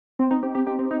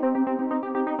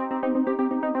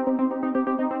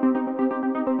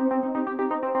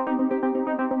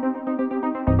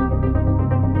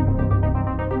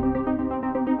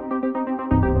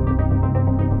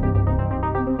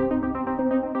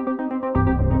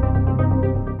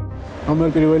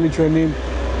პირველი ჩვენი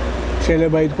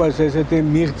შეიძლება ითქვას ესეთი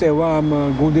მიღწევა ამ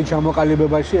გუნდის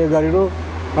ჩამოყალიბებაში ეგ არის რომ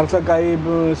მართლა კაი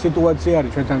სიტუაცია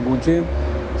არის ჩვენთან გუნდში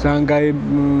ძალიან კაი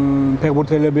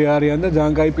ფეხბურთელები არიან და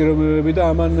ძალიან კაი პირობები და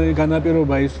ამან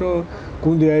განაპირობა ის რომ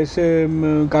გუნდი ესე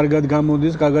კარგად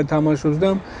გამოდის, კარგად თამაშობს და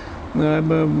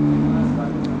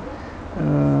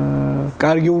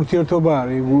კარგი ურთიერთობა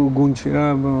არის გუნდში რა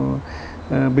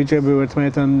ბიჭები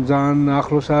ერთმანეთთან ძალიან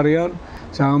ახლოს არიან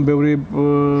ძალიან ბევრი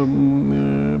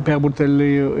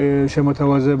ფეხბურთელი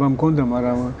შემოთავაზება მქონდა,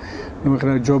 მაგრამ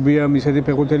ხლა ჯობია ისეთი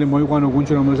ფეხბურთელი მოიყვანო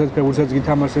გუნდში, რომელსაც ფეხბურთსაც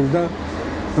გითამაშებს და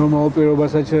ნორმალურ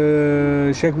პირობასაც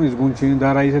შექმნის გუნდში და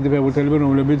რა ისეთი ფეხბურთელები,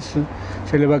 რომლებიც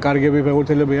შეიძლება კარგები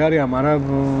ფეხბურთელები არიან, მაგრამ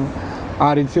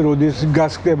არ იცი როდის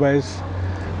გასკდება ეს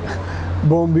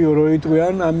ბომბიო რო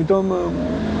იტყვიან, ამიტომ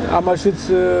ამაშიც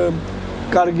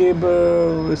კარგი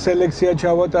სელექცია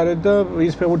ჩავატარეთ და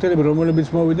ის ფეხბურთელები რომლებიც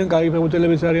მოვიდნენ, კაი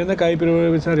ფეხბურთელებიც არიან და კაი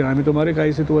პირობებიც არიან, ამიტომ არის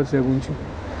კაი სიტუაცია გუნდში.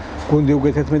 გუნდი უკვე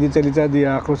 11 წელიწადია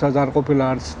ახლოსაც არ ყოფილა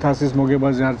არც თასის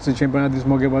მოგებაზე, არც ჩემპიონატის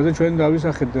მოგებაზე, ჩვენ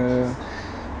დავისახეთ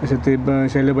ესეთი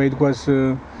შეიძლება ითქვას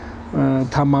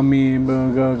თამამი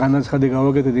განაცხადი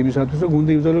გავაკეთეთ იმისათვის, რომ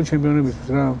გუნდი იბრძოლოს ჩემპიონებისთვის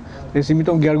რა. ეს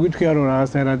იმიტომ კი არ გვითქვია რომ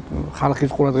რაღაცნაირად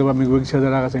ხალხის ყურადღება მიგვექცია და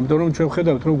რაღაცა, იმიტომ რომ ჩვენ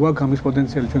ვხედავთ რომ გვაქვს ამის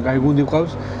პოტენციალი, ჩვენ კაი გუნდი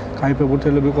ყავს, კაი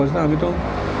ფეხბურთელები ყავს და ამიტომ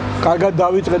კარგად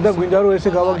დავიწყეთ და გვინდა რომ ესე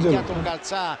გავაგრძელოთ.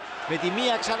 Με τη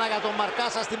μία ξανά για τον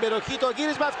Μαρκάσα στην περιοχή, το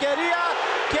γύρισμα ευκαιρία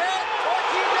και ο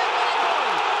Κίνερ γκολ.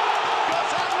 Και ο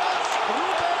Σάρλος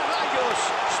Ρούπερ Ράγιος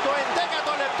στο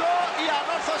 11ο λεπτό η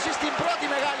ανόρθωση στην πρώτη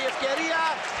μεγάλη ευκαιρία.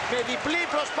 Με διπλή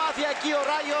προσπάθεια εκεί ο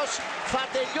Ράγιος θα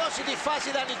τελειώσει τη φάση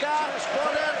ιδανικά.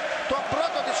 Σκόρερ, το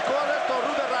πρώτο της σκόρερ, το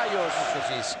Ρούπερ Ράγιος.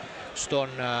 Στον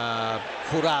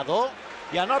Φουράδο,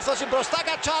 η ανόρθωση μπροστά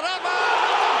Κατσαράμα.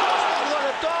 Στο 8ο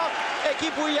λεπτό, εκεί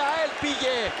που η ΑΕΛ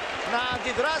πήγε να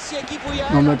αντιδράσει, εκεί που η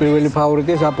ΑΕΛ... Με პირველი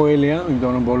ფავორიტი აპოელია,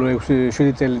 იმიტომ რომ ბოლო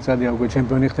 6-7 წელიწადია უკვე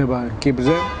ჩემპიონი ხდება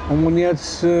კიბზე.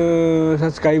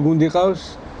 ომონიაცსაც კაი გუნდი ყავს.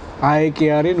 აეკი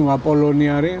არის, ნუ აპოლონი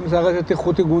არის, რაღაც ერთი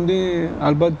 5 გუნდი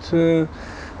ალბათ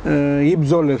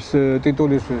იბრძოლებს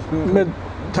ტიტულისთვის. მე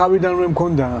თავიდანვე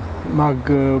მქონდა მაგ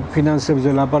ფინანსებზე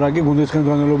ლაპარაკი გუნდის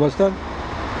ხელმძღვანელობასთან.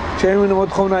 ჩემი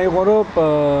მოთხოვნა იყო რომ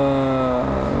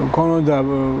მქონოდა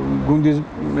გუნდის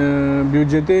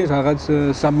ბიუჯეტი რაღაც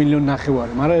 3 მილიონი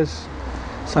ნახევარი, მაგრამ ეს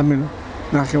 3 მილიონი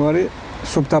ნახევარი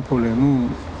სუბტაფული, ნუ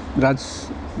რაც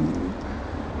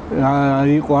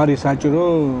არის საჭირო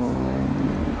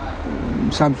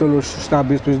სამწოლო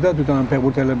შტაბისთვის და თვითონ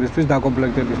ფეხბურთელებისთვის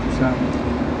დაკომპლექტებისთვის რა.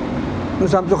 ნუ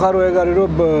სამწუხარო ეგ არის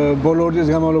რომ ბოლო ორ წლის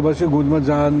განმავლობაში გუნდმა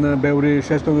ძალიან ბევრი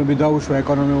შეცდომები დაუშვა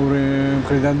ეკონომიური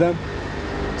მხრიდან და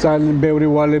ძალიან ბევრი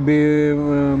ვალები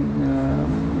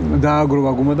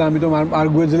დააგროვა გუნდმა და ამიტომ არ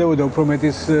გვეძლებოდა უფრო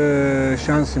მეტის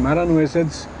შანსი, მაგრამ ნუ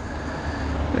ესეც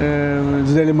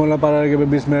ძნელი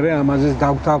მოლაპარაკებების მერე ამაზე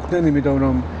დავთანხმდნენ, იმიტომ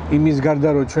რომ იმის გარდა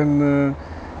რომ ჩვენ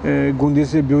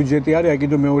გუნდის ბიუჯეტი არის,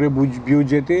 კიდევ მეორე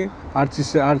ბიუჯეტი, არც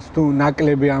თუ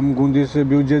ნაკლები ამ გუნდის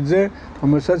ბიუჯეტზე,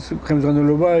 რომელსაც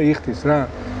ხელმძღვანელობა იხდის რა.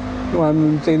 ნუ ამ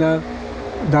წინა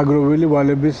დაგროვილი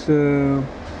ვალების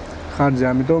ხარჯზე,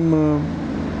 ამიტომ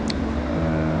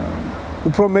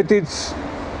უფრო მეტიც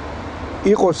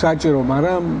იყო საჭირო,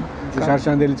 მაგრამ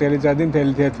შარშანდელი წელიწადი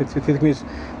თითქმის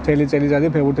მთელი წელიწადი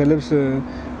ფეხბურთელებს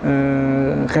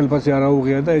ხელფასი არ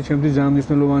აუღია და ეს ჩემთვის ძალიან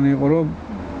მნიშვნელოვანი იყო,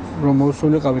 რომ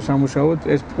მოსულიყავი სამუშაოდ,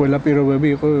 ეს ყველა პირობები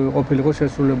ყოფილიყო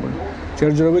შესრულებული.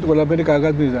 ჯერჯერობით ყველაფერი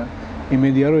კარგად მივიდა.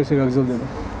 იმედია რომ ესე გაგრძელდება.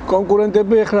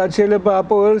 კონკურენტები ახლა შეიძლება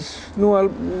აპოელს, ნუ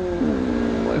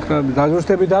ახლა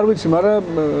დაზუსტებით არ ვიცი, მაგრამ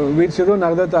ვიცი რომ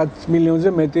ნახდათ 10 მილიონზე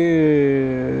მეტი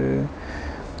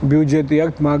ბიუჯეტი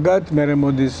აქვს მაგათ, მერე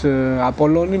მოდის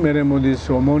აპოლონი, მერე მოდის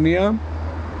ომონია.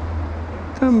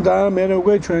 და მერე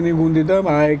უკვე ჩვენი გუნდი და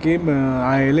აეკი,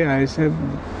 აელე, აესე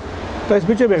და ეს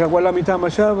ბიჭები ხა ყველა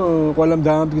მითამაშა, ყველამ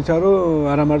დაამტკიცა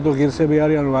რომ არა მარტო ღირსები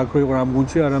არიან რომ აქ იყო ამ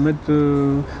გუნდში, არამედ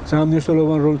ძალიან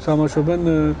მნიშვნელოვან როლს თამაშობენ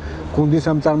გუნდის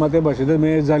ამ წარმატებაში და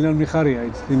მე ძალიან მიხარია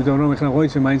იცით, იმიტომ რომ ეხლა ხო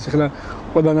იცი, მაინც ეხლა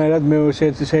ყველანაირად მე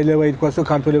შეიძლება ითქვას რომ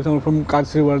ქართველებთან უფრო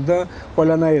მკაცრი ვარ და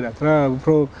ყველანაირად რა,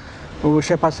 უფრო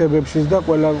შეფასებებშიც და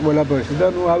ყველაფერში და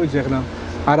ნუ ავიცი ეხლა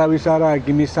არავის არა აქვს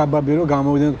იმის საბაბი რომ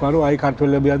გამოვიდნენ თქვა რომ აი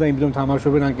ქართველებია და იმიტომ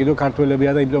თამაშობენ, ან კიდევ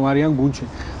ქართველებია და იმიტომ არიან გუნდში.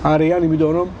 არიან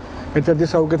იმიტომ რომ ერთ-ერთი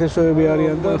საუკეთესოები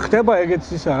არიან და ხდება ეგეც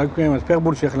ისა, რა ქვია იმას,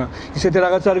 ფეხბურთში ახლა ისეთი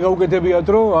რაღაც არ გაუკეთებიათ,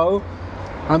 რომ აუ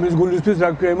ამის გულისთვის რა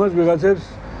ქვია იმას ვიღაცებს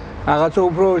რაღაცა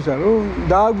უფრო ისა რომ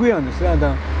დააგვიანეს რა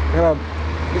და ეხლა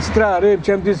იცით რა არის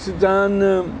ჩემთვის ძალიან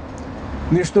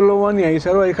მნიშვნელოვანია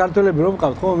ისა რომ აი ქართველები რომ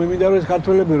ყავთ ხო მე მინდა რომ ეს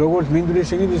ქართველები როგორც მინდვრის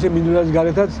შიგნით ისე მინდვრას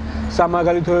გარეთაც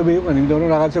სამაგალითოები იყვნენ იმიტომ რომ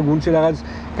რაღაცა გუნდში რაღაც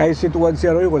კაი სიტუაცია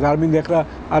რო იყოს არ მინდა ეხლა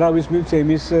არავის მივცე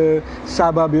იმის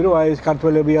საბაბი რომ აი ეს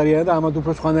ქართველები არიან და ამათ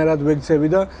უფრო სხვანაირად ვექცევი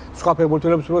და სხვა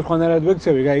ფეხბურთელებს უფრო სხვანაირად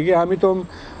ვექცევი გაიგე ამიტომ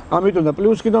და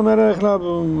პლუს კიდევ მე ეხლა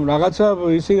რაღაცა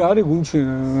ისი არის გუნდში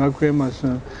რა ქვია იმას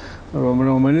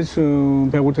რომელიც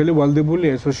ფეხბურთელი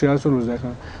ვალდებულია ესო შეასრულოს და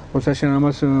ეხლა როცა შენ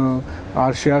ამას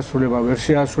არ შეასრულებ ვერ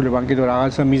შეასრულებ ან კიდევ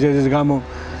რაღაცა მიზეზის გამო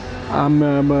ამ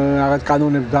რაღაც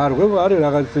კანონებს დაარღვევ არის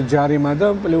რაღაც ჯარიმა და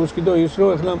პლუს კიდევ ის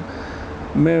რომ ეხლა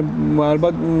მე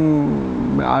ალბათ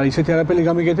არ ისეთი არაფერი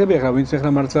გამიგეთები ეხლა ვინც ეხლა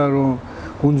მართლა რომ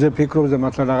გუნდზე ფიქრობს და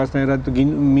მართლა რაღაცნაირად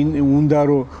უნდა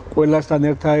რომ ყველასთან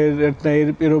ერთნაირ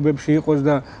პირობებში იყოს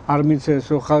და არ მიცეს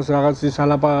რომ ხალხს რაღაც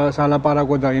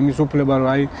სალაპარაკო და იმის უფლება რომ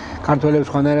აი ქართველებს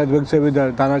სხვანაირად ვექცევი და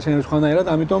დანარჩენებს სხვანაირად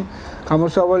ამიტომ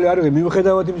გამოსავალი არის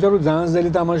მიუხედავად იმისა რომ ძალიან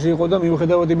ძნელი თამაში იყო და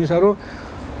მიუხედავად იმისა რომ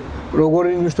როგორი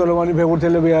მნიშვნელოვანი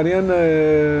ფეხბურთელები არიან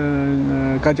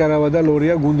კაჭარავა და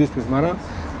ლორია გუნდისთვის მაგრამ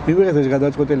მივიღეთ ეს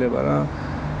გადაწყვეტილება რა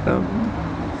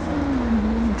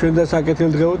ჩვენ და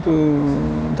საკეთილ დღეოდ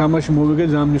თამაში მოვიგეთ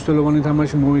ძალიან მნიშვნელოვანი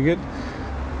თამაში მოვიგეთ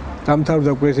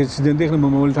დამთავრდა ეს ინციდენტი ახლა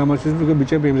მომავალი თამაშის უკვე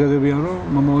ბიჭები ემზადებიან რომ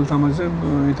მომავალ თამაშზე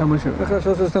ითამაშებენ ახლა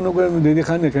სოციალისტთან უკვე დიდი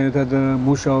ხანია ჩვენ ერთად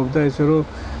მუშაობ და ესე რომ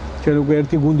ჩვენ უკვე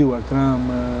ერთი გუნდი ვართ რა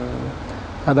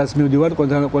სადაც მივდივართ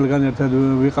ყველგან ერთად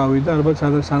ვიყავი და ალბათ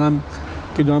სადაც სანამ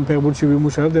კიდევ ამ ფეხბურთში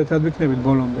ვიმუშავებთ ერთად ვიქნებით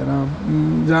ბოლომდე რა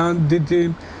ძალიან დიდი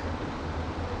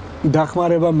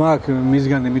დახმარება მაქვს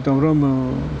მისგან იმიტომ რომ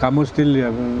გამოცდილია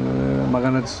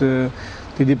მაგანაც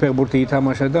დიდი ფეხბურთი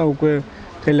ითამაშა და უკვე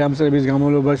მთელი ამ წლების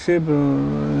განმავლობაში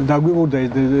დაგვიგურდა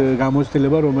ეს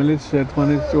გამოცდილება რომელიც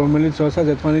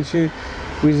ერთმანეთში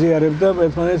ვიზიარებ და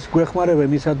ერთმანეთს გვეხმარება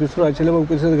იმისათვის რომ აჩელება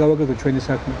უკეთესად გავაკეთოთ ჩვენი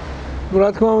საქმე. Ну, რა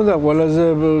თქმა უნდა, ყველაზე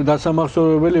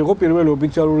დასამახსოვრებელი იყო პირველი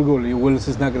ოფიციალური გოლი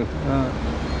უელსის ნაკრებთან რა.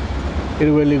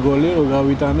 პირველი გოლი რო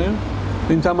გავიტანე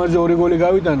იმ თამაშზე ორი გოლი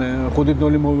გავიტანე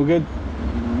 5-0 მოვიგეთ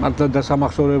მართლა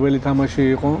დასამახსოვრებელი თამაში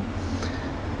იყო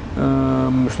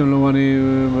მნიშვნელოვანი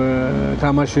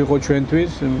თამაში იყო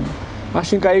ჩვენთვის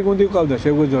მაშინ კაი გუნდი ყავდა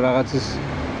შეგვეძლო რაღაცის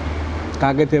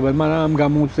გაკეთება მაგრამ ამ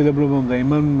გამოუცდილებლობამ და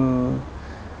იმან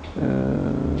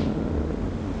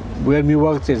ვერ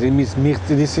მივაღწიეს იმის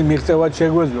მიღწევად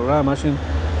შეგვეძლო რა მაშინ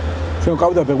ჩვენ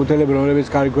ყავდა ფეხბურთელები რომლებიც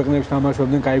კაი ქვეყნებში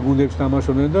თამაშობდნენ, კაი გუნდებში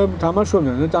თამაშობდნენ და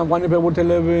თამაშობდნენ და წამყვანი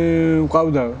ფეხბურთელები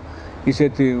ყავდა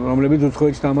ისეთი რომლებიც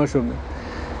უცხოეთში თამაშობდნენ.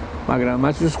 მაგრამ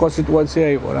მაშინ სხვა სიტუაცია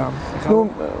იყო რა. ნუ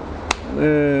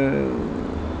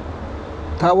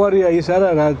თავარია ის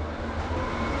არა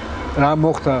რა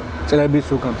მოხდა წლების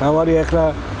უკან. თავარია ახლა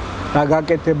რა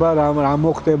გაკეთება, რა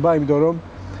მოხდება, იმიტომ რომ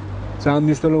ძალიან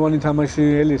მნიშვნელოვანი თამაში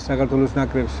ელის საქართველოს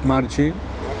ნაკრებს მარჩი.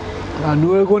 ანუ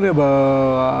ეგონება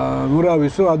ნუ რა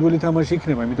ვიცი ადვილი თამაში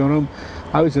იქნება იმიტომ რომ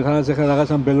არ ვიცი თანაც ახლა რაღაც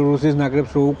ამ ბელორუსის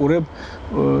ნაკრებს რო უყურებ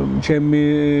ჩემი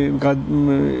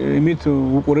იმით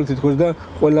უყურებ თითქოს და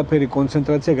ყველაფერი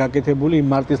კონცენტრაცია გაკეთებული იმ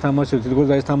მარტის თამაშებს თითქოს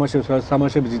და ეს თამაშებს რაც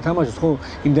თამაშებს ითამაშოს ხო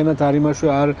იმდანაც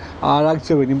არ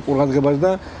აქცევენ იმ ყურადღებას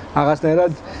და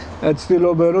რაღაცნაირად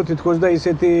ცდილობენ რომ თითქოს და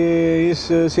ისეთი ის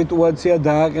სიტუაცია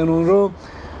დააყენონ რომ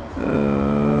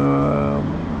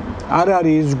არ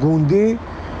არის ის გუნდი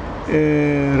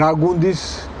რა გუნდის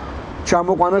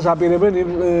ჩამოყვანას აპირებენ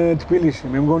თბილისში.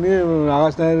 მე მგონი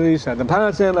რაღაცნაირი ისა და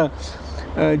თანაც ახლა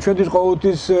ჩვენთვის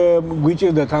ყოველთვის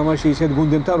გვიჭირდა თამაში ისეთ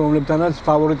გუნდებთან, რომლებთანაც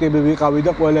ფავორიტები ვიყავი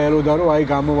და ყველა ელოდა რომ აი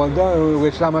გამოვალ და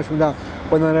ეს თამაში და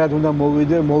ყველანაირად უნდა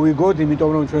მოვიგოთ, იმიტომ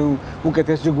რომ ჩვენ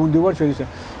უკეთესი გუნდი ვარ ჩვენ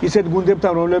ისეთ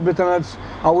გუნდებთან, რომლებთანაც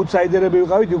აუთსაიდერები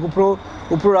ვიყავით, იქ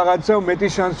უფრო რაღაცა მეტი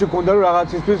შანსი ქონდა რომ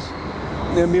რაღაცისთვის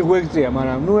მიგვექცია,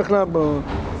 მაგრამ ნუ ახლა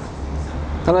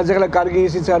თანაც ახლა კარგი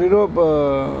ისიც არის რომ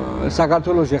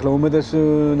საქართველოში ახლა უმეტეს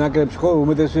ნაკრებს ხო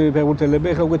უმეტესი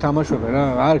ფეხბურთელები ახლა უკვე თამაშობენ რა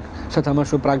არ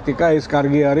სათამაშო პრაქტიკა ეს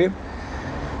კარგი არის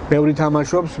ბევრი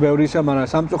თამაშობს ბევრი ისა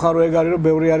მაგრამ სამწუხარო ეგ არის რომ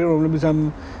ბევრი არის რომლებიც ამ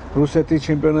რუსეთის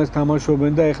ჩემპიონატს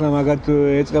თამაშობენ და ახლა მაგათ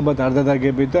ეწყებათ არ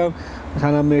დადაგებით და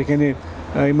სანამ ეგენი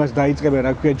იმას დაიწყებენ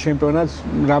რა ქვია ჩემპიონატს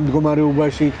რა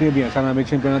მდგომარეობაში იქნებიან სანამ ეს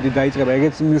ჩემპიონატი დაიწყება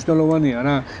ეგეც მნიშვნელოვანია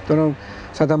რა იმიტომ რომ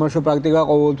სათამაშო პრაქტიკა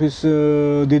ყოველთვის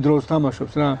დიდ როლს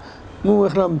თამაშობს რა. ნუ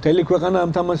ახლა მთელი ქვეყანა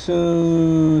ამ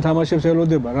თამაშებს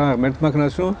ელოდება რა.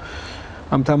 მერტმაქნას რომ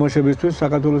ამ თამაშებისთვის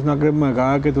საქართველოს ნაკრებმა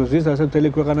გააკეთოს ის ასე მთელი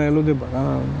ქვეყანა ელოდება რა.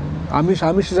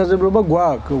 ამის შესაძლებლობა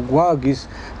გვაქვს ის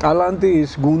ტალანტი,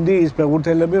 ის გუნდი, ის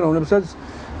ფეხბურთელები, რომლებსაც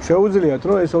შეუძლიათ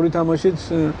რომ ეს ორი თამაშიც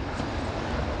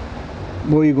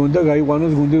მოიგონ და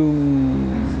გაიყვანოს გუნდი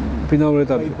ფინალურ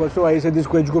ეტაპზე. იქოს რომ აი ესეთი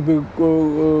სკვეჯგუფი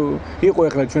იყო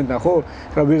ახლა ჩვენთან, ხო?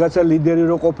 რა ვიღაცა ლიდერი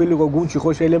რო ყოფილიყო გუნდში,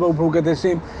 ხო შეიძლება უფრო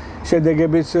უკეთესი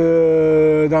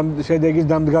შედეგის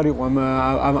დამდგარიყო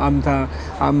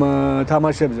ამ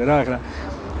თამაშებზე რა ახლა.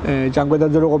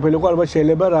 ჭანკვედაძე რო ყოფილიყო, ალბათ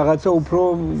შეიძლება რაღაცა უფრო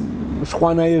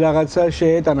სხვანაირი რაღაცა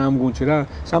შეეტანა ამ გუნდში რა.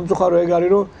 სამწუხარო ეგ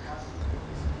არის რომ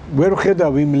ვერ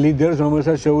ხედავ იმ ლიდერს,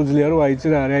 რომელსაც შეუძლია რომ აიცი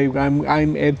რა არის აი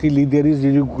ერთი ლიდერის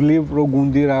ირგვლივ რო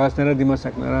გუნდი რაღაცნაირად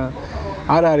იმასაკნა რა.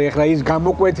 არ არის ახლა ის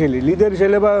გამოკვეთილი ლიდერი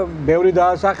შეიძლება ბევრი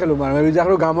დაასახელო, მაგრამ მე ვიძახ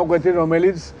რომ გამოკვეთილი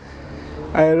რომელიც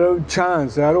აი რომ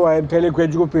ჩანს რა რომ აი მთელი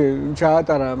ქვეჯგუფი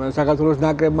ჩაატარა საქართველოს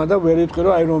ნაკრებმა და ვერ იტყვი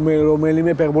რომ აი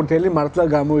რომელიმე ფეხბურთელი მართლა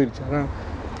გამოირჩა რა.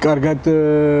 კარგად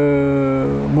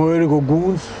მოერგო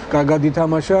გუნდს, კარგად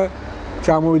ითამაშა,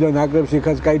 ჩამოვიდა ნაკრებში,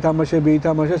 იქაც კაი თამაშები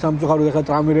ითამაშა, სამწუხაროდ ახლა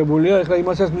ტრამირებულია, ახლა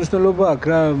იმასაც მნიშვნელობა აქვს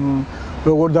რა,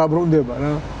 როგორ დაბრუნდება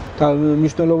რა.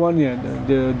 მნიშვნელოვანია,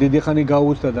 დიდი ხანი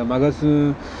გაუწდა და მაგას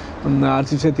არც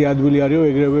ისეთი ადვილი არის, რომ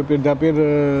ეგრევე პირდაპირ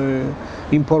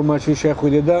ინფორმაციის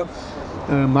შეხვიდე და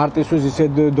მარტისთვის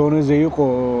ისეთ დონეზე იყო,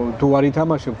 თუ არ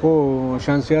ითამაშებ, ხო,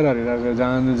 შანსი არ არის რა,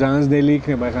 ძალიან ძნელი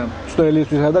იქნება ახლა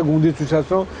მწვრთნელისთვისა და გუნდისთვისაც,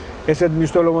 რომ ესეთ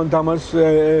მნიშვნელოვან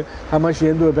თამაში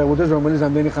ენდოება ფეხბურთელს, რომელიც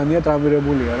ამდენი ხანია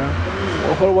ტრავმირებულია რა.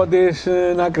 ხორვატიის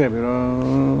ნაკრები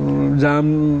რომ ძალიან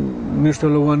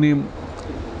მნიშვნელოვანი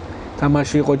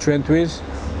თამაში იყო ჩვენთვის.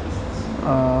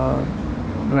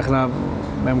 ახლა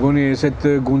მე მგონი ესეთ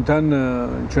გუნდთან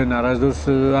ჩვენ არასდროს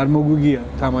არ მოგვიგია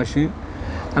თამაში.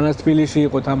 თანაც თბილისში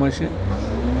იყო თამაში.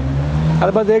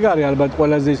 ალბათ ეგ არის ალბათ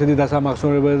ყველაზე ისეთი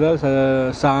დასამახსოვრებელი და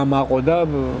საამაყო და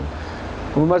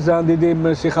უმას ძალიან დიდი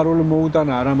სიხარული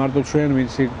მოუტანა არა მარტო ჩვენ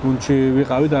ვინც გუნდში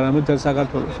ვიყავით, არამედ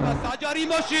საქართველოს.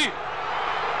 საჯარიმოში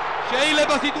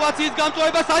შეიძლება სიტუაციის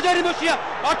გამწვევა საჯარიმოშია.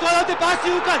 მართლაც პასი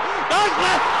უკან.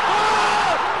 დაჟღა!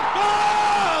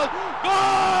 გოლ!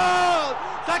 გოლ!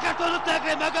 საქართველოს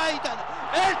ნაკრებმა გაიტანა.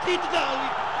 ერთი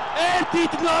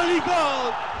გოლი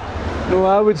გოლ! ნუ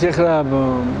არ ვიცი ახლა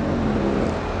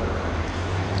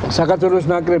საქართველოს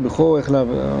ნაკრები ხო ახლა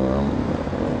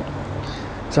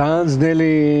ძალიან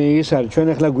ძნელი ის არის. ჩვენ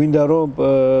ახლა გვინდა რომ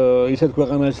ისეთ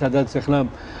ქვეყანაში სადაც ახლა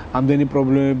ამდენი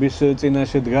პრობლემების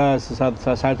წინაშე დგას,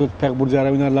 საერთოდ ფეხბურთზე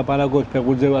არავინ არ ლაპარაკობს,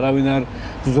 ფეხბურთზე არავინ არ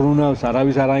ზრუნავს,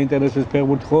 არავის არ აინტერესებს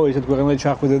ფეხბურთი, ხო, ისეთ ქვეყანაში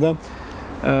ჩახვიდე და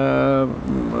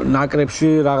ნაკრებში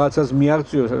რაღაცას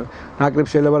მიაღწიოს.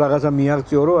 ნაკრებში შეიძლება რაღაცა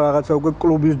მიაღწიო, რომ რაღაცა უკვე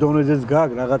კლუბის დონეზეც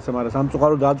გაქვს რაღაცა, მაგრამ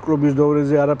სამწუხაროდ არც კლუბის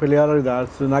დონეზე არაფერი არ არის და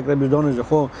არც ნაკრების დონეზე,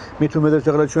 ხო? მით უმეტეს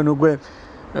ახლა ჩვენ უკვე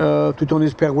თვითონ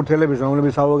ის ფეხბურთელები,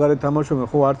 რომლებიც ავაგარეთ თამაშობენ,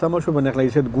 ხო, არ თამაშობენ ახლა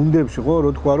ისეთ გუნდებში, ხო, რო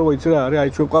თქვა რომ იცი რა არის, აი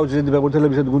ჩვენ ყავს ისეთი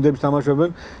ფეხბურთელები, ისეთ გუნდებში თამაშობენ,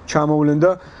 ჩამოვლენ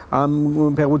და ამ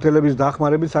ფეხბურთელების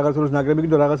დახმარებით საქართველოს ნაკრები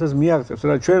კიდევ რაღაცას მიაღწევს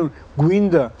რა. ჩვენ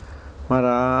გვინდა,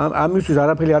 მაგრამ ამისთვის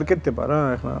არაფერი არ კეთდება რა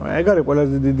ახლა. ეგ არის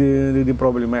ყველაზე დიდი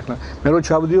პრობლემა ახლა. მე რო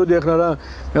ჩავდიოდი ახლა რა,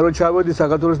 მე რო ჩავედი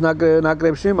საქართველოს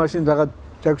ნაკრებში, მაშინ რაღაც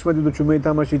 16 თუ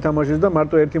 18 ითამაშეს და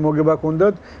მარტო ერთი მოგება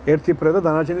ჰქონდათ, ერთი ფრე და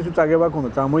დანარჩენის უწაგება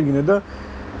ჰქონდათ. წამოიგინე და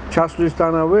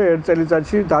ჩასვლისთანავე ერთ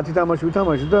წელიწადში 10 თამაში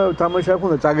ვითამაშე და თამაში არ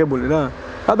ჰქონდა წაგებული რა.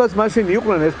 სადაც მაშინ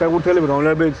იყვნენ ეს ფეხბურთელები,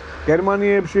 რომლებიც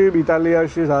გერმანიებში,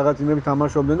 იტალიაში რაღაც იმები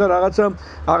თამაშობდნენ და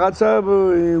რაღაცა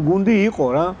გუნდი იყო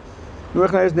რა. ნუ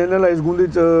ახლა ეს ნელა ეს გუნდი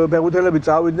ფეხბურთელები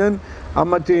წავიდნენ,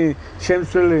 ამათი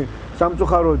შემცვლელი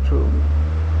სამწუხაროდ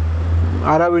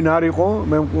არავინ არ იყო.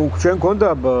 მე ჩვენ გქონდა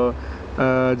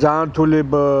ძალიან რთული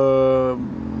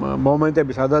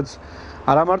მომენტები, სადაც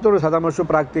არა მარტო რომ სათამაშო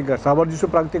პრაქტიკა, სავარჯიშო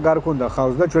პრაქტიკა არ ქონდა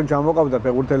ხალხს და ჩვენ ჩამოყავდა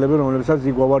ფეხბურთელები, რომლებსაც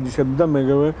იქ ვავარჯიშებდი და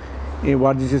მეგევე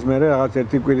ვარჯიშის მერე რაღაც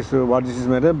ერთი კვირის ვარჯიშის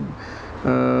მერე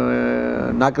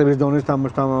ნაკრების დონეს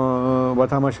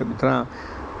ვათამაშებდით რა.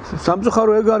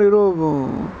 სამწუხარო ეგ არის რომ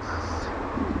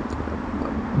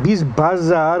ის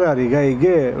ბაზა არ არის,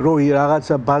 გაიგე, რომ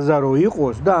რაღაცა ბაზა რო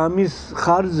იყოს და ამის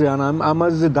ხარჯზე ან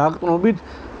ამაზე დაყრდნობით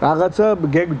რაღაცა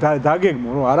დაგეგმო,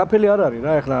 რომ არაფერი არ არის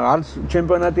რა. ახლა არც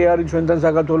ჩემპიონატი არის ჩვენთან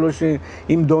საქართველოში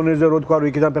იმ დონეზე რო თქვა რომ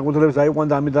იქიდან ფეხბურთელებს აიყვან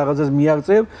და ამით რაღაცას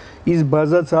მიაღწევ, ის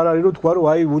ბაზაც არ არის რომ თქვა რომ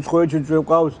აი უცხოეთში ჩვენ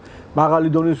ყავს მაღალი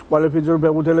დონის კვალიფიცირებული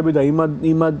ფეხბურთელები და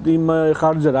იმ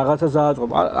ხარჯზე რაღაცას ააწყობ.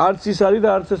 არც ის არის და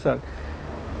არც ეს არის.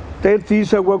 ერთი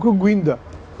ისა გვაქვს გვინდა.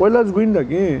 ყველას გვინდა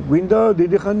კი? გვინდა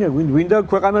დიდი ხანია, გვინდა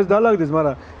ქვეყანას დალაგდეს,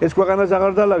 მაგრამ ეს ქვეყანას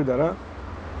აღარ დალაგდა რა.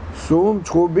 სულ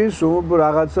ჩხუბი, სულ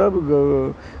რაღაცა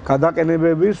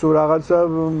გადაყენებები, სულ რაღაცა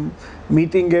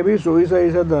მიტინგები, სულ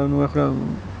ისა და ნუ ახლა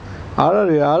არ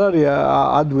არის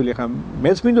ადვილი ხა.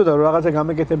 მეც მინდოდა რომ რაღაცა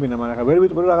გამეკეთებინა, მაგრამ ახლა ვერ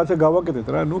ვიტყვი რომ რაღაცა გავაკეთეთ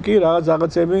რა. ნუ კი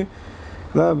რაღაცები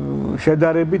და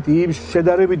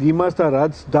შედარებით იმასთან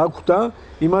რაც დაგვხვდა,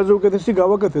 იმაზე უკეთესი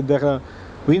გავაკეთეთ და ახლა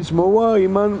ვინც მოვა,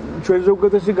 იმან ჩვენზე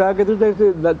უკეთესი გააკეთოს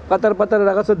და პატარ-პატარა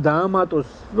რაღაცა დაამატოს,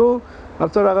 რომ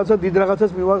მართლა რაღაცა დიდ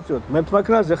რაღაცას მივაღწიოთ. მე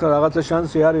თმაქრას ახლა რაღაცა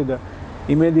შანსი არის და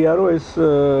იმედია რომ ეს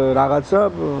რაღაცა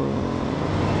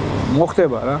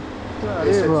მოხდება რა.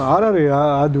 არ არის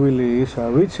ადვილი ისა,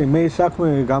 ვიცი, მე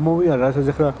საქმე გამოვიარ, რასაც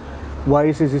ახლა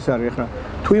ვაისის ის არის ახლა.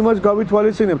 თუ იმას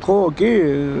გავითვალისწინებთ, ხო, კი,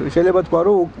 შეიძლება თქვა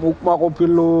რომ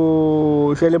უკმაყოფილო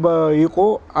შეიძლება იყო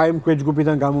აი ამ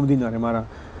ქვეჯგუფიდან გამომდინარე, მაგრამ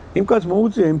იმ კაც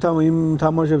მოუწია იმ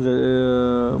თამაშებზე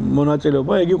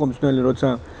მონაწილეობა, ეგ იყო მსნელი, როცა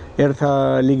ერთა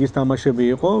ლიგის თამაშები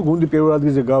იყო, გუნდი პირველ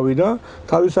ადგილზე გავიდა,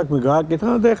 თავის საქმე გააკეთა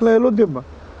და ახლა ელოდება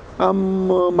ამ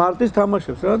მარტის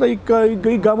თამაშებს რა და იქ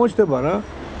გამოჩნდება რა.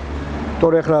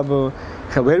 თორე ახლა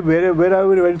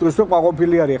ვერავინ ვერ იტყვის რომ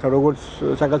ყოფილი არის ახლა როგორც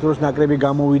საქართველოს ნაკრები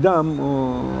გამოვიდა ამ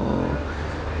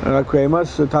რა ქვია იმას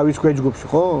თავის ქვეჯგუფში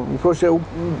ხო?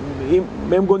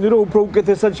 მე მგონი რომ უფრო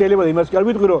უკეთესად შეიძლება იმას კი არ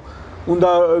ვიტყვი რომ უნდა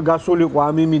გასულიყო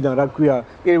ამ იმიდან რა ქვია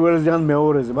პირველზე ან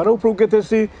მეორეზე, მაგრამ უფრო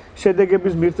უკეთესი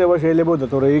შედეგების მიღწევა შეიძლებოდა,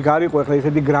 თორე იქ არ იყო ახლა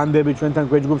ისეთი გრანდები ჩვენთან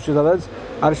ქვეჯგუფში, სადაც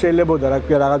არ შეიძლებოდა რა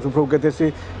ქვია რაღაც უფრო უკეთესი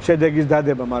შედეგის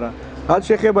დადება, მაგრამ რაც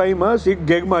შეეხება იმას, იქ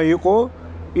გეგმა იყო,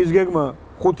 ის გეგმა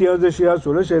 5-ზე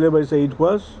შეასრულეს, შეიძლება ისე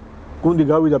ითქვას, გუნდი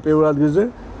გავიდა პირველ ადგილზე,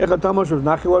 ეხლა თამაშობს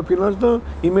ნახევარფინალს და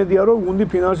იმედია რომ გუნდი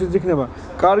ფინალშიც იქნება.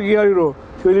 კარგი არის რომ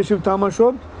თბილისში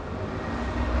ვთამაშობთ.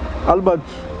 ალბათ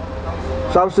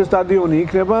სავსე სტადიონი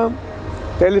იქნება,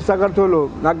 მთელი საქართველოს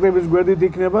ნაკრების გვერდით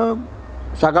იქნება,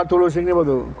 საქართველოს იქნება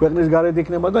და ქვეყნის გარეთ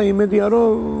იქნება და იმედია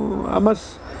რომ ამას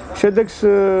შედეგს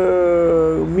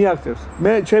მიაღწევს.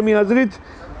 მე ჩემი აზრით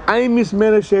აი მის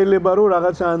მერე შეიძლება რომ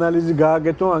რაღაცა ანალიზი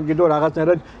გააკეთო, ან კიდევ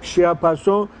რაღაცნაირად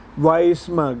შეაფასო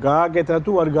ვაისმა გააკეთა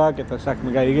თუ არ გააკეთა საქმე.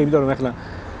 იმიტომ რომ ახლა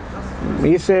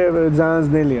ისე ძალიან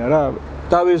ძნელია რა.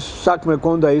 თავის საქმე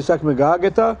ქონდა, ის საქმე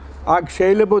გააკეთა, აქ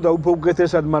შეიძლება და უფრო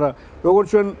უკეთესად, მაგრამ როგორც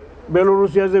ჩვენ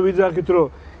ბელორუსიაზე ვიძახით რომ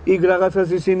იქ რაღაცას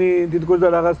ისინი თითქოს და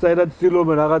რაღაცნაირად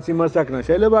ცდილობენ რაღაც იმას აკნა.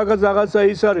 შეიძლება აქაც რაღაცა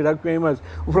ის არის, რა ქვია იმას,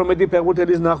 უფრო მეტი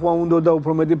ფეხბურთელის ნახვა უნდა და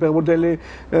უფრო მეტი ფეხბურთელი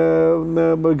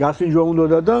გასინჯვა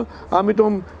უნდა და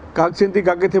ამიტომ აქცენტი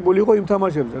გაკეთებული იყო იმ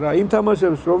თამაშებზე რა. იმ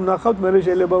თამაშებს რომ ნახავთ, მე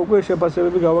შეიძლება უკვე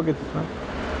შეფასებები გავაკეთოთ რა.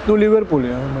 ნუ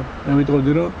ლივერპულია, მე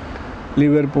ვიტყოდი რომ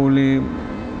ლივერპული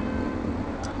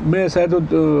მე საერთოდ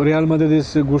რეალ მადრიდის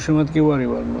გულშემატკივარი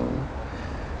ვარ.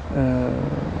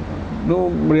 ნუ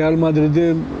რეალ მადრიდი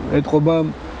ეთყობა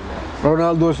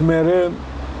რონალდოს მერე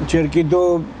ჯერ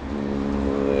კიდევ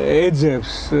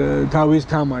ეძებს თავის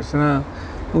თამაშს რა.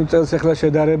 ნუ წელს ახლა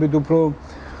შედარებით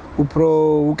უფრო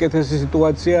უკეთესი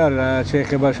სიტუაცია რა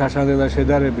შეეხება შაშანელას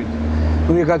შედარებით.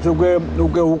 ნუ იქაც უკვე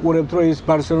უყურებთ რომ ის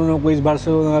ბარსელონა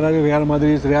არ არის,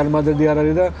 რეალ მადრიდი არ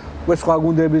არის და უკვე სხვა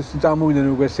გუნდების წამოვიდნენ,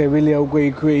 უკვე სევილია უკვე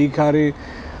იქ არის.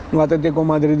 ნუ ატლეტიკო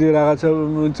მადრიდი რაღაცა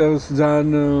წელს ძალიან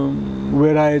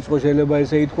ვერ აეწყო შეიძლება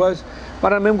ესე ითქვას,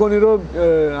 მაგრამ მე მგონი რომ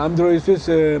ამ დროისთვის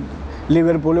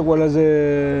ლივერპული ყველაზე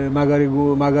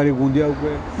მაგარი გუნდია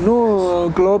უკვე. ნუ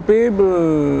კლოპი,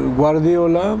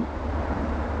 გვარდიოლა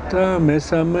და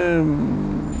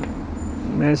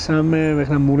მესამე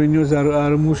ახლა მურინიოს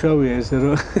არ მუშავია ესე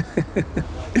რომ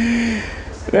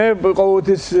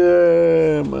ყოველთვის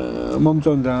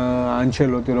მომწონდა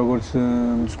ანჩელოტი როგორც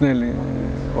მწვრთნელი,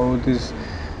 ყოველთვის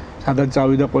სადაც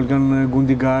წავიდა ყველგან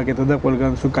გუნდი გააკეთა და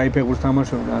ყველგან სულ კაი ფეხბურთს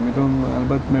თამაშობდა, ამიტომ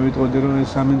ალბათ მე ვიტყოდი რომ ეს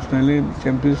სამი მწვრთნელი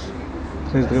ჩემთვის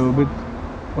დღესდღეობით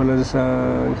ყველაზე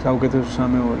საუკეთესო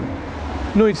სამეორი.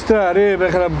 ნუ იცით რა არის,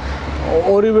 ახლა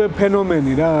ორივე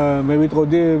ფენომენი რა, მე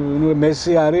ვიტყოდი, ნუ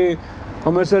მესი არის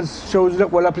რომელსაც შეუძლია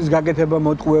ყველაფრის გაკეთება,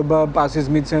 მოტყუება, პასის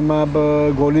მიცემა,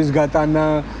 გოლის გატანა,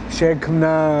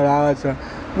 შექმნა, რაღაცა.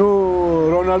 ნუ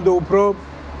რონალდო უფრო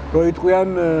რო იტყვიან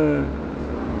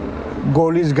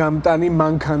გოლის გამტანი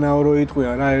მანქანაო რო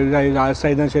იტყვიან რა,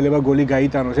 საიდან შეიძლება გოლი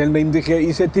გაიტანოს. შეიძლება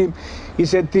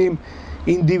ისეთი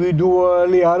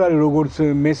ინდივიდუალი არ არის როგორც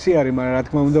მესი არის, მაგრამ რა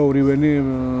თქმა უნდა ორივენი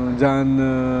ძალიან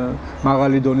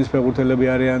მაღალი დონის ფეხბურთელები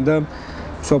არიან და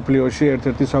სოფლიოში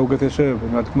ერთ-ერთი საუკეთესოები.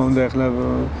 რა თქმა უნდა ახლა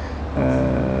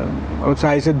როცა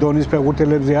ისეთ დონის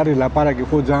ფეხბურთელებზე არის ლაპარაკი,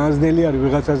 ხო ძალიან ძნელი არის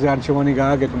ვიღაცაზე არჩევანი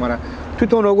გააკეთო, მაგრამ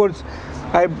თვითონ როგორც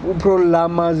აი უფრო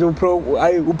ლამაზე,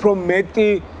 უფრო მეტი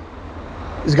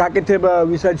გაკეთება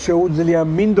ვისაც შეუძლია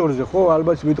მინდორზე, ხო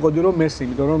ალბათ ვიტყოდი რომ მესი,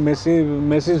 იმიტომ რომ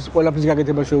მესის ყველაფრის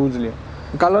გაკეთება შეუძლია.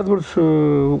 კალათბურთს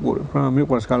უყურებ რა,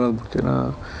 მიყვარს კალათბურთი რა.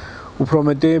 უფრო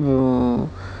მეტი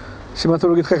სიმართლე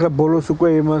რომ გითხრა, ახლა ბოლოს უკვე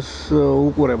იმას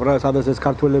უყურებ რა, სადაც ეს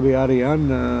ქართველები არიან,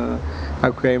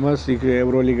 აქვია იმას, იქ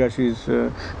ევროლიგაში,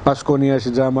 ბასკონიაში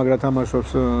ძალიან მაგრა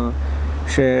თამაშობს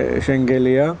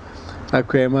შენგელია.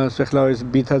 აქვია იმას, ახლა ეს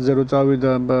ბითაძე რო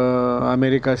წავიდა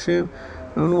ამერიკაში,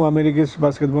 ნუ ამერიკის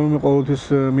ბასკეტბოლი მე ყოველთვის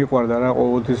მიყვარდა რა,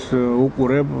 ყოველთვის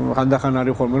უყურებ, ხანდახან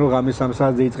არის ხოლმე რომ ღამის 3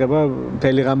 საათზე იწყება,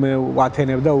 მთელი ღამე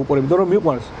ვათენებ და უყურებ, იმიტომ რომ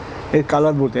მიყვარს. ეს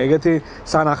კალათბურთი, ეგეთი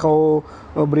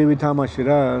სანახაობრივი თამაში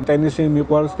რა. ტენისი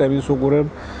მიყვარს, ტენისს უყურებ.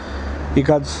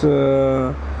 იქაც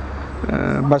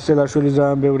ბასელაშვილი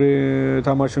ძალიან ბევრი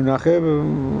თამაში ვნახე.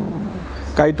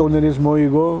 კაი ტურნირის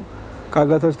მოიგო,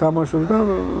 კარგათაც თამაშობს და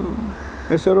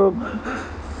ესე რომ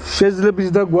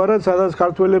შეძლებს და გვარად სადაც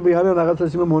ქართველები არიან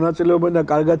რაღაცას იმ მონაწილეობენ და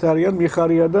კარგად არიან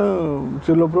მიხარია და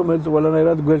ვცდილობ რომ ეს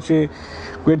ყველანაირად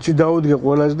გვერდში დაუდგე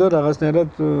ყველას და რაღაცნაირად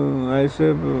აი ესე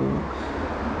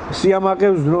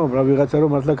სიამაყეს ვზნობ რა ვიღაცა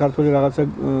რომ მართლა ქართველი რაღაცა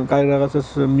კაი რაღაცას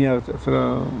მიაღწევს რა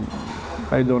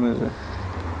კაი დონეზე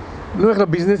ну ეხლა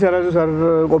ბიზნესი არასდროს არ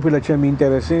ყოფილა ჩემი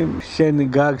ინტერესი შენ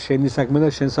გაქვს შენი საქმე და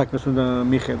შენ საქმეს უნდა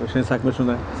მიხედო შენ საქმეს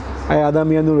უნდა აი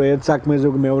ადამიანური ერთ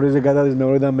საქმეზე მეორეზე გადადის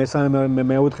მეორედან მესამე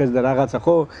მეოთხეზე და რაღაცა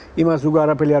ხო იმას უკვე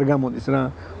არაფერი არ გამოდის რა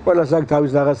ყველას აქვს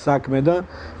თავის რაღაც საქმე და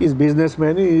ის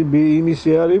ბიზნესმენი იმისი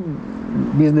არის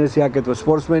ბიზნესი აკეთოს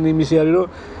სპორტსმენი იმისი არის რომ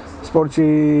სპორტში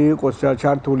იყოს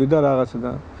ჩართული და რაღაცა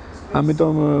და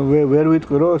ამიტომ ვერ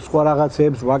ვიტყვი რომ სხვა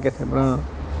რაღაცებს ვაკეთებ რა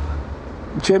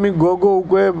ჩემი გოგო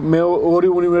უკვე ორი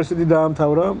უნივერსიტეტი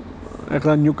დაამთავრა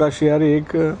ეხლა ნიუკაში არის იქ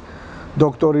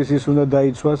დოქტორის ის უნდა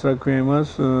დაიცვას რა ქვია იმას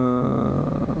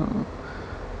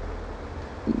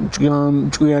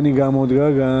ჭკვიანი გამოდგა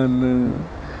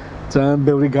ძალიან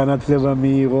ბევრი განათლება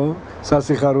მიიღო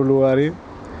სასიხარულო არის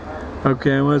რა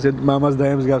ქვია იმას მამას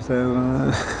დაემსგავს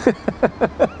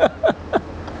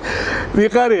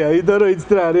მიხარია ითო რომ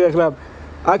იცით რა არის ეხლა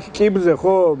აქ კიბზე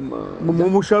ხო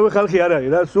მომუშავე ხალხი არ არის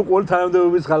რა სულ ყოველ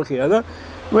თანამდებობის ხალხია და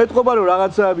მეტყობა რომ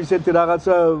რაღაცა ისეთი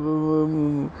რაღაცა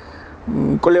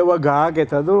კვლევა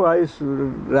გააკეთა და აი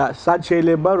სად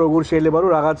შეიძლება როგორ შეიძლება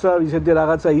რომ რაღაცა ისეთი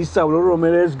რაღაცა ისწავლო რომ მე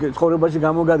ეს ცხოვრებაში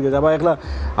გამოგადგეს აბა ეხლა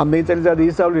ამდენი წელიწადი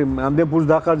ისწავლი ამდენ ფულს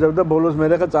დახარჯავ და ბოლოს მე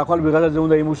ეხლა წახვალ ვიღაცაზე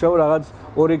უნდა იმუშაო რაღაც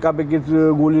 2 კაპიკით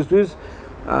გულისთვის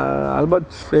ალბათ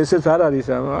ესეც არ არის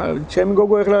ჩემი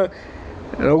გოგო ეხლა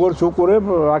როგორც უყურებ,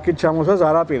 აქეთ ჩამოსას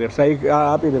არ აპირებს, აი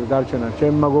აპირებს დარჩენას.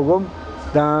 ჩემმა გოგომ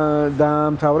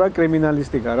დაამთავრა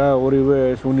კრიმინალისტიკა რა, ორივე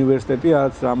უნივერსიტეტი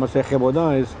ამას ეხებოდა,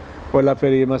 ეს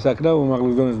ყველაფერი იმას აქ და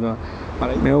უმაღლეს დონეზე და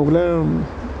მაგრამ მეუღლე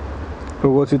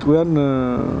როგორც იტყვიან,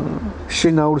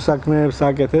 შინაურ საქმეებს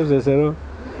აკეთებს ესე რომ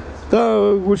და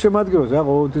გულშემატკივრებს რა,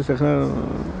 ყოველთვის ახლა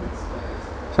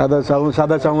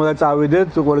სადაც უნდა წავიდეთ,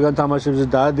 ყველგან თამაშებზე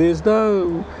დადის და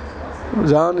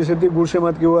ძალიან ისეთი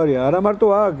გულშემატკივარია. არა მარტო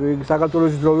აქ,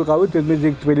 საქართველოში რო ვიყავით, თითქმის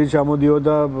თბილისში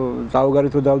ჩამოდიოდა,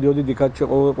 ზაუგარით რო დავდიოდით, იქაც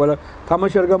ყველა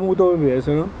თამაში არ გამოუტოვებია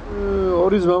ესე რომ.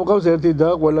 ორი ძმა მყავს, ერთი და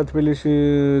ყველა თბილისში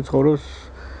ცხოვრობს.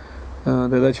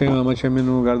 დედაჩემი, მამაჩემი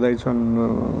ნუ გარდაიცვალ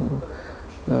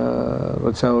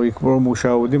როცა იქ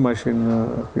მუშაობდი, მაშინ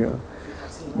ხია.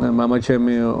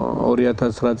 მამაჩემი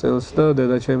 2009 წელს და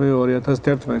დედაჩემი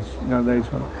 2011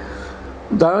 გარდაიცვალა.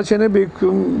 დანარჩენები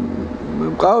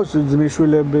მყავს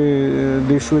ძმისშვილები,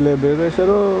 დისშვილები, ესე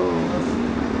რომ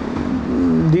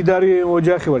დიდარი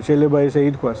ოჯახი ვარ, შეიძლება ესე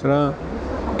ითქვას რა.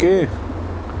 კი.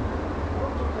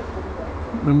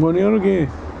 მე მგონია რომ კი.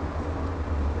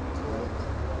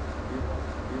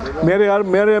 მე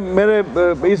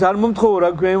ის არ მომთხოვო რა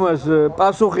ქვია იმას,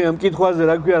 პასუხი ამ კითხვაზე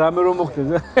რა ქვია, რამე რომ მოხდეს.